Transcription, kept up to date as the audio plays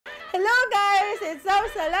Hello guys, it's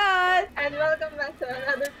Laughs.Alatte! And welcome back to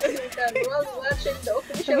another Pilitan while watching the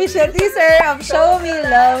Official teaser of Show Me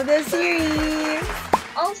Love the series!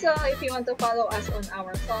 Also, if you want to follow us on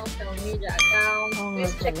our social media accounts,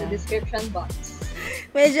 please check the description box.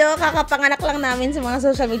 Medyo kakapanganak lang namin sa mga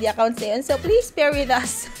social media accounts na yun, so please bear with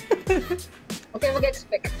us. Okay,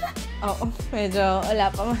 mag-expect. Oo, medyo wala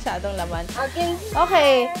pa masyadong laman.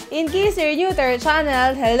 Okay, in case you're new to our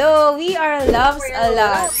channel, hello, we are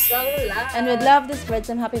Laughs.Alatte. And we'd love to spread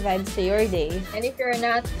some happy vibes to your day. And if you're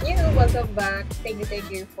not new, welcome back. Thank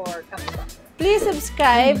you for coming back. Please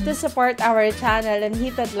subscribe to support our channel and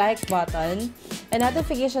hit that like button and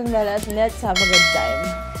notification bell at let's have a good time.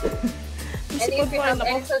 And if you have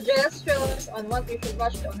any suggestions on what we should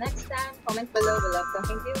watch till next time, comment below. We love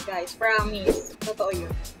talking to you guys. Promise. Totoo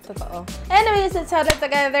yun. Totoo. Anyways, let's have it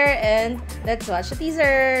together and let's watch the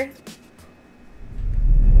teaser.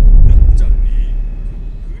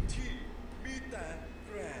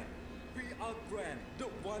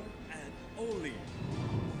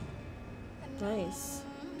 Nice.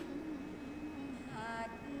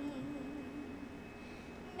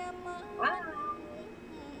 Wow.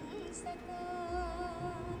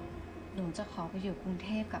 หนูจะขอไปอยู่กรุงเท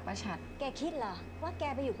พกับป้าชัดแกคิดเหรอว่าแก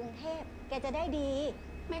ไปอยู่กรุงเทพแกจะได้ดี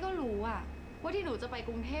แม่ก็รู้อะว่าที่หนูจะไปก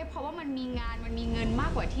รุงเทพเพราะว่ามันมีงานมันมีเงินมา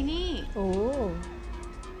กกว่าที่นี่ โอ้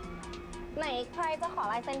ไหนใครจะขอ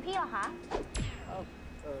ลายเซ็นพี่เหรอคะ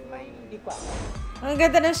May hindi pa. Ang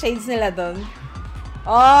ganda ng shades nila doon.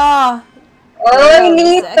 Oh! Oh,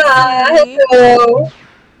 Nita! Hello!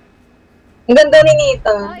 Ang ganda ni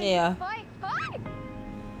Nita. Yeah. เฮ้ย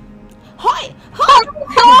Hoy! Hoy!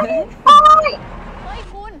 Hoy! เฮ้ย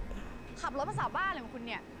คุณขับรถภาษาบ้านเลยของคุณเ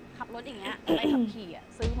นี่ยขับรถอย่างเงี้ยไปขับขี่อ่ะ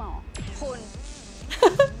ซื้อมาเหรอคุณ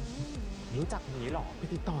รู้จักนี้หรอไป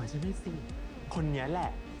ติดต่อใช่ไหมสิคนนี้แหละ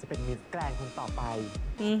จะเป็นมิสแกรนด์คนต่อไป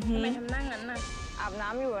ทำไมทำนั่งนั้นน่ะอาบน้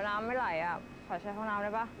ำอยู่น้ำไม่ไหลอ่ะขอใช้ห้องน้ำไ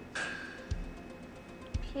ด้ปะ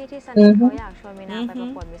พี่ที่สนิทเขาอยากชวนมีนาไปประ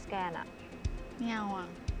กวดมิสแกรนด์อ่ะไม่เอาอ่ะ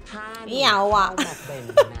ถ้า ไม่เอาอ่ะ เข้ามาเป็น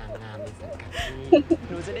นางงามในสังกัดที่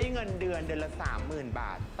หนูจะได้เงินเดือนละ 30,000 บ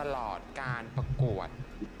าทตลอดการประกวด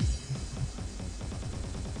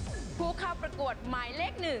ผู้เข้าประกวดหมายเล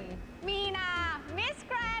ข 1มีนามิส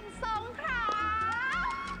แกรนด์สงขลา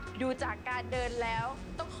ดูจากการเดินแล้ว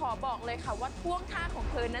ต้องขอบอกเลยค่ะว่าท่วงท่าของ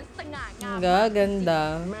เธอนั้นสง่างาม Gaganda.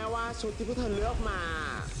 แม้ว่าชุดที่พวกเธอเลือกมา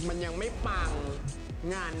มันยังไม่ปัง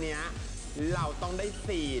งานเนี้ยเราต้องได้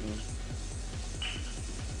ซีน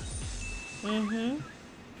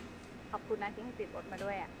ขอบคุณนะที่ให้ติดรถมาด้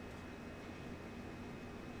วยอ่ะ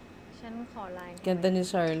ฉันขอไลน์ Ganda ni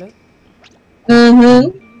Charlotte.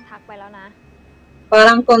 ทักไปแล้วนะ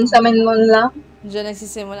Parang kung sa menmon lang. Diyan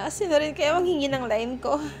nagsisimula. Sino rin kaya manghingi ng line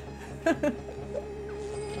ko?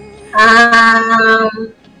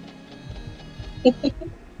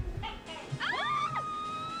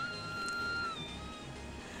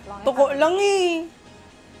 Tuko lang eh.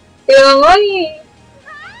 Kaya nga eh.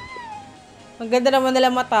 Ang ganda naman nila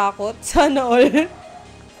matakot. Sana all.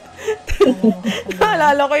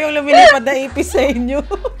 Naalala ko yung lumilipad na ipis sa inyo.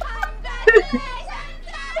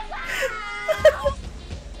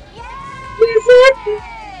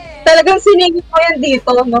 Talagang sinigit ko yan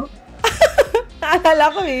dito, no?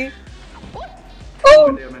 Naalala ko eh. Oh!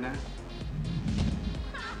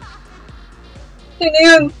 Sino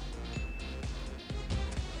yun?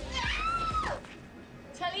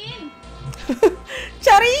 Charlene!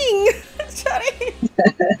 Charing! Charing!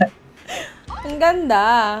 Ang ganda.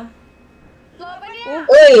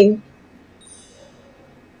 Uy!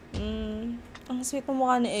 Ang sweet ng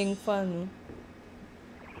mukha ni Engfa, no?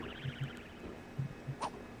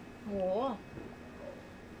 Oh.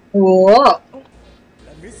 Oo!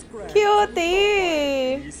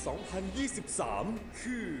 Cutie! 2023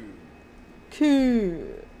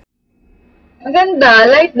 Cute. Ang ganda,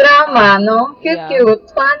 light drama, no? Yeah. Cute,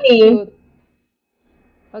 funny. Cute.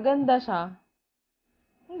 Maganda siya.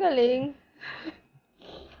 Ang galing.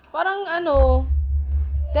 Parang ano,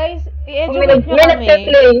 guys, i-educate nyo May kami.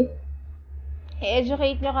 nagpe-play.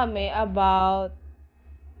 I-educate nyo kami about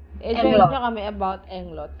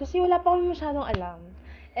Englot. Kasi wala pa kami masyadong alam.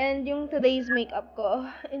 And yung today's makeup ko,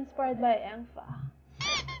 inspired by Engfa.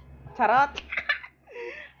 Charot!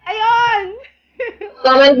 Ayun!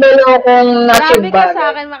 Comment below kung Grabe na-achieve ka ba.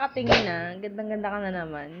 sa akin makatingin na. Gandang-ganda ka na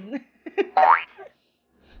naman.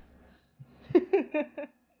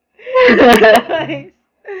 Nice.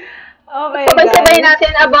 Okay, Sabay-sabay guys.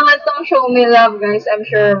 natin abangan tong Show Me Love, guys. I'm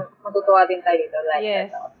sure matutuwa din tayo dito. Like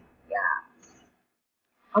Yes. that. Yeah.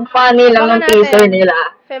 Ang funny lang ng Abangan teaser natin. nila.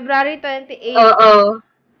 February 28. Oo.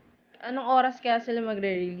 Anong oras kaya sila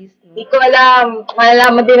magre-release, no? Hindi ko alam.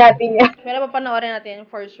 Malalaman din natin yan. Pero papanoorin natin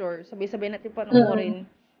for sure. Sabay-sabay natin panoorin.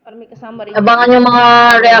 Para may kasama rin. Abangan yung mga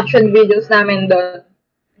reaction videos namin doon.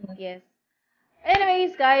 Yes.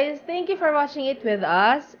 Anyways, guys, thank you for watching it with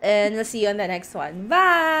us. And we'll see you on the next one.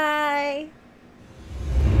 Bye!